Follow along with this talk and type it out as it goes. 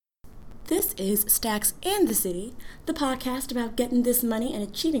This is Stacks and the City, the podcast about getting this money and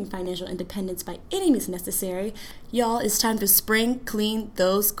achieving financial independence by any means necessary. Y'all, it's time to spring clean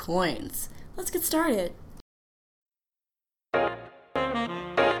those coins. Let's get started.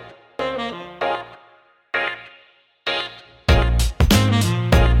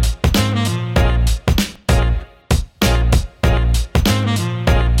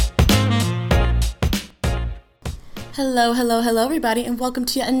 Hello, everybody, and welcome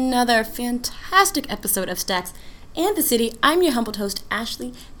to yet another fantastic episode of Stacks and the City. I'm your humbled host,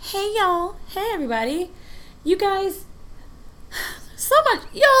 Ashley. Hey, y'all. Hey, everybody. You guys, so much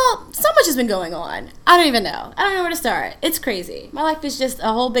has been going on. I don't even know. I don't know where to start. It's crazy. My life is just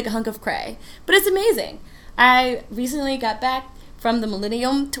a whole big hunk of cray, but it's amazing. I recently got back from the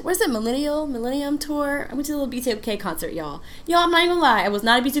Millennium Tour. I went to the little B2K concert, y'all. I'm not even gonna lie. I was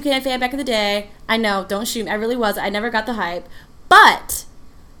not a B2K fan back in the day. I know, don't shoot me. I really was. I never got the hype. But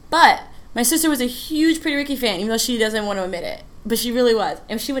my sister was a huge Pretty Ricky fan, even though she doesn't want to admit it. But she really was.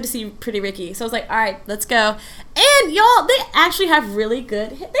 And she went to see Pretty Ricky. So I was like, all right, let's go. And y'all, they actually have really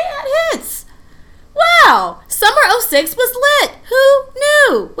good hits. They had hits. Wow. Summer 06 was lit. Who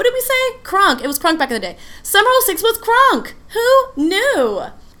knew? What did we say? Crunk. It was Crunk back in the day. Summer 06 was Crunk. Who knew?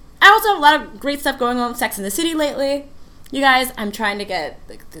 I also have a lot of great stuff going on with Sex and the City lately. You guys, I'm trying to get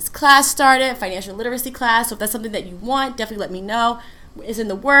this class started, financial literacy class. So if that's something that you want, definitely let me know. It's in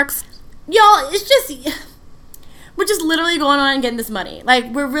the works. Y'all, we're just literally going on and getting this money.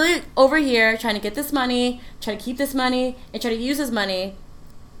 Like, we're really over here trying to get this money, trying to keep this money, and try to use this money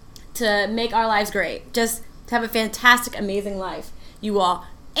to make our lives great. Just to have a fantastic, amazing life, you all.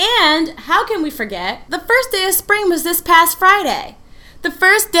 And how can we forget? The first day of spring was this past Friday. The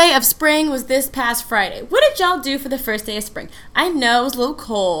first day of spring was this past Friday. What did y'all do for the first day of spring? I know it was a little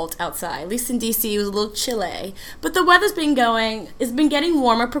cold outside. At least in DC, it was a little chilly. But the weather's been it's been getting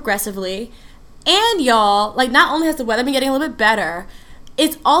warmer progressively. And y'all, not only has the weather been getting a little bit better,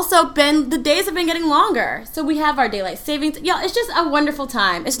 it's also the days have been getting longer. So we have our daylight savings. Y'all, it's just a wonderful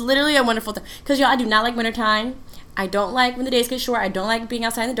time. It's literally a wonderful time. Because, y'all, I do not like wintertime. I don't like when the days get short. I don't like being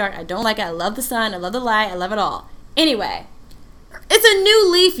outside in the dark. I don't like it. I love the sun. I love the light. I love it all. Anyway, it's a new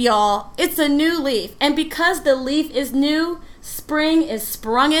leaf, y'all. It's a new leaf. And because the leaf is new, spring is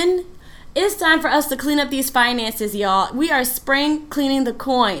sprungin'. It's time for us to clean up these finances, y'all. We are spring cleaning the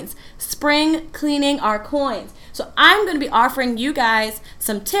coins. Spring cleaning our coins. So I'm going to be offering you guys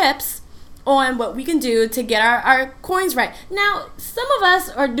some tips on what we can do to get our coins right. Now, some of us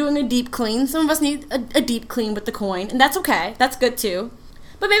are doing a deep clean. Some of us need a deep clean with the coin, and that's okay. That's good too.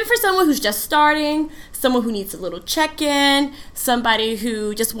 But maybe for someone who's just starting, someone who needs a little check-in, somebody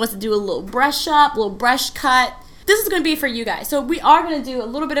who just wants to do a little brush up, a little brush cut, this is going to be for you guys. So we are going to do a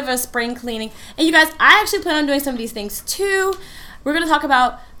little bit of a spring cleaning. And you guys, I actually plan on doing some of these things too. We're going to talk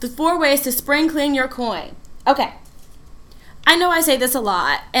about the 4 ways to spring clean your coin. Okay. I know I say this a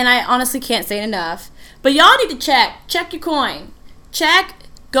lot, and I honestly can't say it enough, but y'all need to check your coin.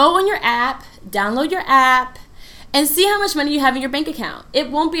 Go on your app, download your app, and see how much money you have in your bank account.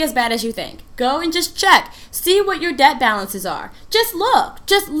 It won't be as bad as you think. Go and just check. See what your debt balances are. Just look.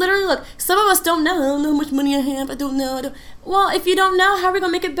 Just literally look. Some of us don't know. I don't know how much money I have. I don't know. Well, if you don't know, how are we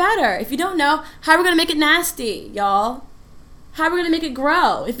going to make it better? If you don't know, how are we going to make it nasty, y'all? How are we going to make it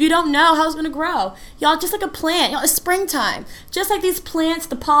grow? If you don't know how it's going to grow. Y'all, just like a plant. Y'all, it's springtime. Just like these plants,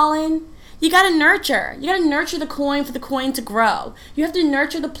 the pollen, you got to nurture. You got to nurture the coin for the coin to grow. You have to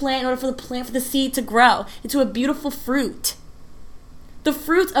nurture the plant in order for the seed to grow into a beautiful fruit. The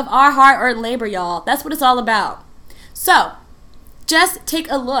fruits of our hard earned labor, y'all. That's what it's all about. So, just take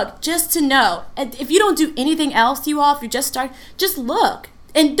a look, just to know. And if you don't do anything else, you all, if you just start, just look.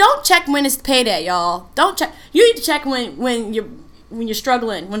 And don't check when it's payday, y'all. Don't check. You need to check when you're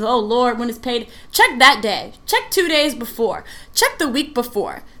struggling. When it's payday. Check that day. Check 2 days before. Check the week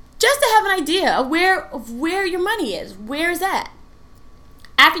before. Just to have an idea of where your money is. Where is that?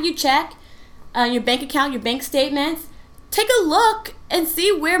 After you check your bank account, your bank statements, take a look and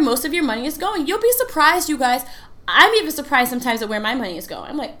see where most of your money is going. You'll be surprised, you guys. I'm even surprised sometimes at where my money is going.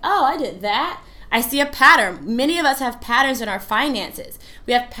 I'm like, oh, I did that. I see a pattern. Many of us have patterns in our finances.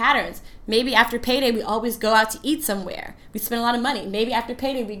 We have patterns. Maybe after payday, we always go out to eat somewhere. We spend a lot of money. Maybe after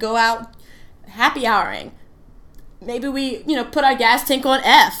payday, we go out happy houring. Maybe we, put our gas tank on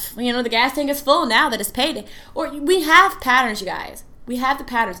F. The gas tank is full now that it's payday. Or we have patterns, you guys. We have the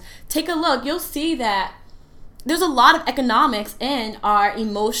patterns. Take a look. You'll see that there's a lot of economics in our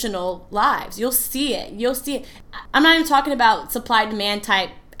emotional lives. You'll see it. I'm not even talking about supply-demand type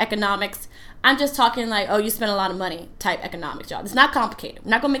economics. I'm just talking you spend a lot of money type economics, y'all. It's not complicated. I'm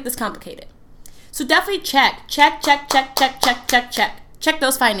not going to make this complicated. So definitely check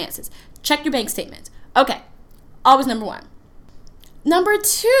those finances. Check your bank statement. Okay, always number one. Number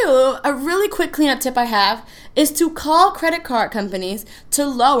two, a really quick cleanup tip I have is to call credit card companies to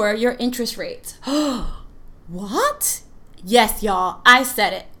lower your interest rates. What? Yes, y'all, I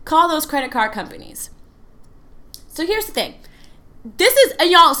said it. Call those credit card companies. So here's the thing. This is,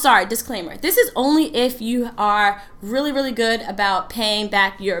 and y'all, sorry, disclaimer. This is only if you are really, really good about paying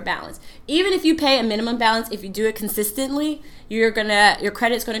back your balance. Even if you pay a minimum balance, if you do it consistently, your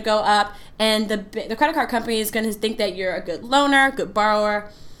credit's gonna go up, and the credit card company is gonna think that you're a good loaner, good borrower.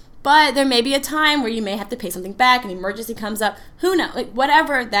 But there may be a time where you may have to pay something back, an emergency comes up. Who knows? Like,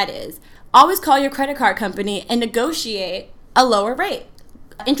 whatever that is, always call your credit card company and negotiate a lower rate.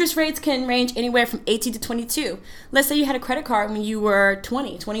 Interest rates can range anywhere from 18 to 22. Let's say you had a credit card when you were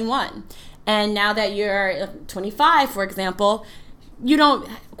 20, 21, and now that you're 25, for example, you don't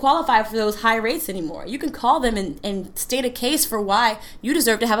qualify for those high rates anymore. You can call them and state a case for why you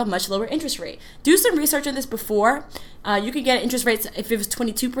deserve to have a much lower interest rate. Do some research on this before. You could get interest rates, if it was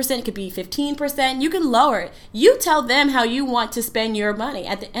 22%, it could be 15%. You can lower it. You tell them how you want to spend your money.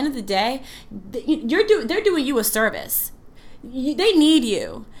 At the end of the day, they're doing you a service. They need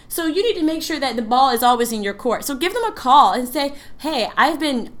you. So you need to make sure that the ball is always in your court. So give them a call and say, hey, I've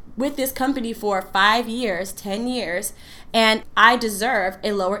been with this company for 5 years, 10 years, and I deserve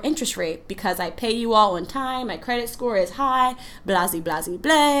a lower interest rate because I pay you all on time, my credit score is high, blasey, blasey,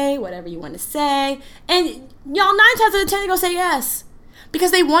 blay, whatever you want to say. And y'all, 9 times out of 10, they're going to say yes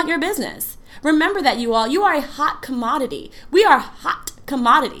because they want your business. Remember that, you are a hot commodity. We are hot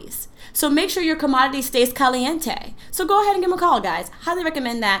commodities. So make sure your commodity stays caliente. So go ahead and give them a call, guys. Highly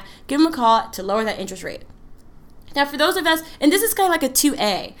recommend that. Give them a call to lower that interest rate. Now, for those of us, and this is kind of like a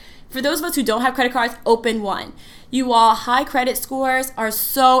 2A, for those of us who don't have credit cards, open one. You all, high credit scores are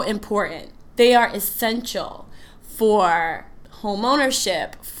so important. They are essential for home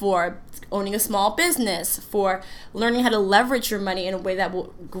ownership, for owning a small business, for learning how to leverage your money in a way that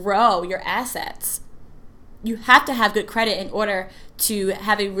will grow your assets. You have to have good credit in order to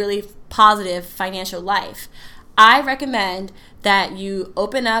have a really positive financial life. I recommend that you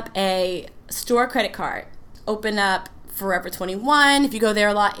open up a store credit card. Open up Forever 21, if you go there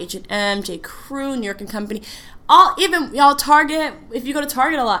a lot, H&M, J. Crew, New York & Company, Target, if you go to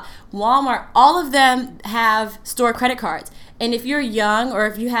Target a lot, Walmart, all of them have store credit cards. And if you're young or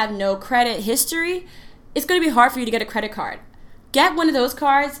if you have no credit history, it's going to be hard for you to get a credit card. Get one of those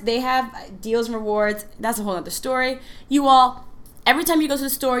cards. They have deals and rewards. That's a whole other story. You all, every time you go to the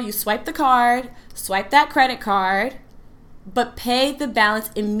store, you swipe the card, swipe that credit card, but pay the balance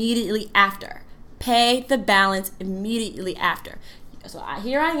immediately after. Pay the balance immediately after. So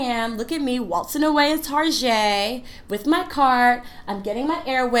here I am, look at me, waltzing away in Target with my cart. I'm getting my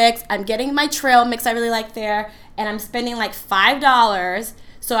Airwicks. I'm getting my trail mix I really like there. And I'm spending like $5.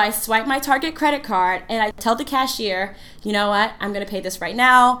 So I swipe my Target credit card and I tell the cashier, you know what, I'm going to pay this right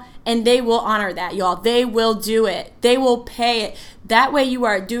now. And they will honor that, y'all. They will do it. They will pay it. That way you're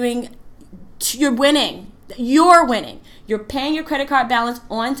winning. You're winning. You're paying your credit card balance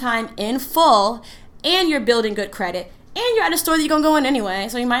on time in full, and you're building good credit. And you're at a store that you're going to go in anyway,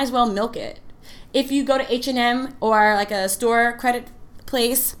 so you might as well milk it. If you go to H&M or like a store credit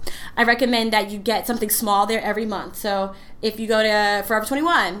place, I recommend that you get something small there every month. So if you go to Forever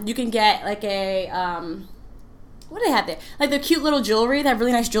 21, you can get like a, what do they have there? Like the cute little jewelry. They have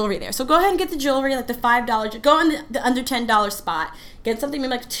really nice jewelry there. So go ahead and get the jewelry, like the $5. Go in the under $10 spot. Get something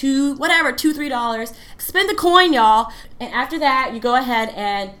maybe like $2, $3. Spend the coin, y'all. And after that, you go ahead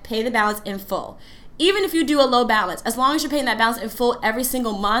and pay the balance in full. Even if you do a low balance, as long as you're paying that balance in full every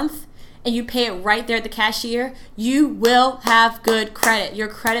single month, and you pay it right there at the cashier, you will have good credit. Your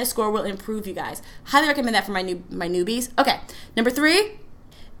credit score will improve, you guys. Highly recommend that for my newbies. Okay, number 3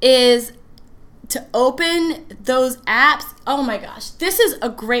 is to open those apps. Oh my gosh, this is a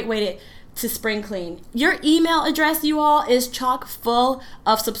great way to spring clean. Your email address, you all, is chock full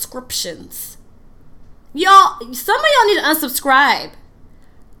of subscriptions. Y'all, some of y'all need to unsubscribe.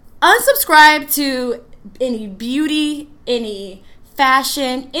 Unsubscribe to any beauty, any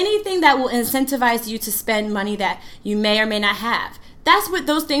fashion, anything that will incentivize you to spend money that you may or may not have. That's what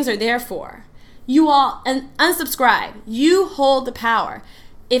those things are there for. You all, unsubscribe. You hold the power.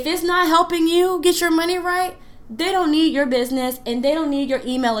 If it's not helping you get your money right, they don't need your business and they don't need your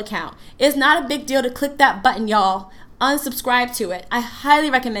email account. It's not a big deal to click that button, y'all. Unsubscribe to it. I highly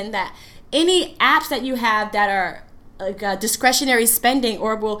recommend that. Any apps that you have that are like discretionary spending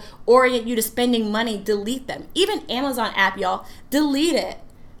or will orient you to spending money, delete them. Even Amazon app, y'all, delete it.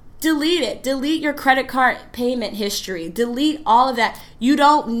 Delete it. Delete your credit card payment history. Delete all of that. You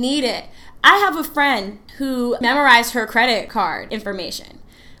don't need it. I have a friend who memorized her credit card information.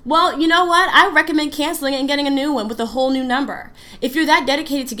 Well, you know what? I recommend canceling it and getting a new one with a whole new number. If you're that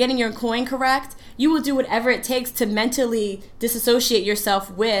dedicated to getting your coin correct, you will do whatever it takes to mentally disassociate yourself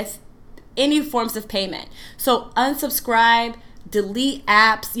with any forms of payment. So unsubscribe, delete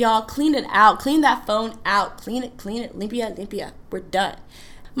apps, y'all. Clean it out. Clean that phone out. Clean it. Limpia. We're done.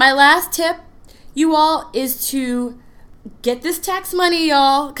 My last tip, you all, is to get this tax money,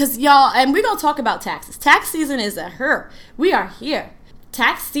 y'all. Because y'all, and we're going to talk about taxes. Tax season is we are here.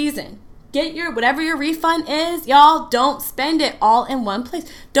 Tax season. Get your, whatever your refund is, y'all, don't spend it all in one place.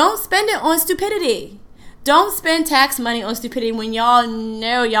 Don't spend it on stupidity. Don't spend tax money on stupidity when y'all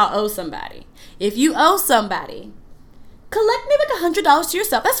know y'all owe somebody. If you owe somebody, collect maybe like $100 to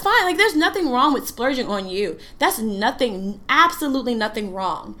yourself. That's fine. Like, there's nothing wrong with splurging on you. That's nothing, absolutely nothing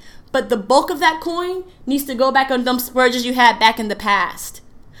wrong. But the bulk of that coin needs to go back on them splurges you had back in the past.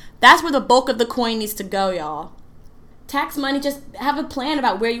 That's where the bulk of the coin needs to go, y'all. Tax money, just have a plan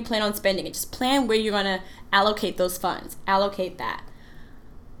about where you plan on spending it. Just plan where you're going to allocate those funds. Allocate that.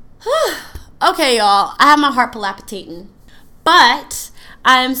 Okay, y'all. I have my heart palpitating. But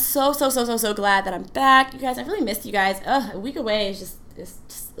I'm so glad that I'm back. You guys, I really missed you guys. A week away is just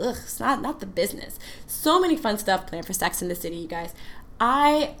it's not the business. So many fun stuff planned for Sex in the City, you guys.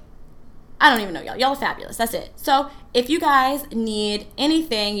 I don't even know, y'all. Y'all are fabulous. That's it. So if you guys need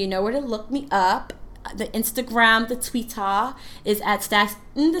anything, you know where to look me up. The Instagram, the Twitter is at Stacks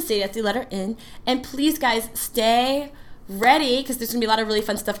in the City. That's the letter N. And please, guys, stay ready because there's going to be a lot of really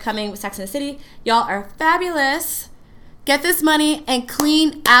fun stuff coming with Sex in the City. Y'all are fabulous. Get this money and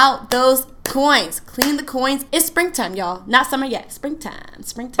clean out those coins. Clean the coins. It's springtime, y'all. Not summer yet. Springtime.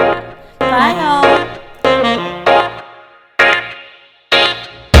 Bye, y'all.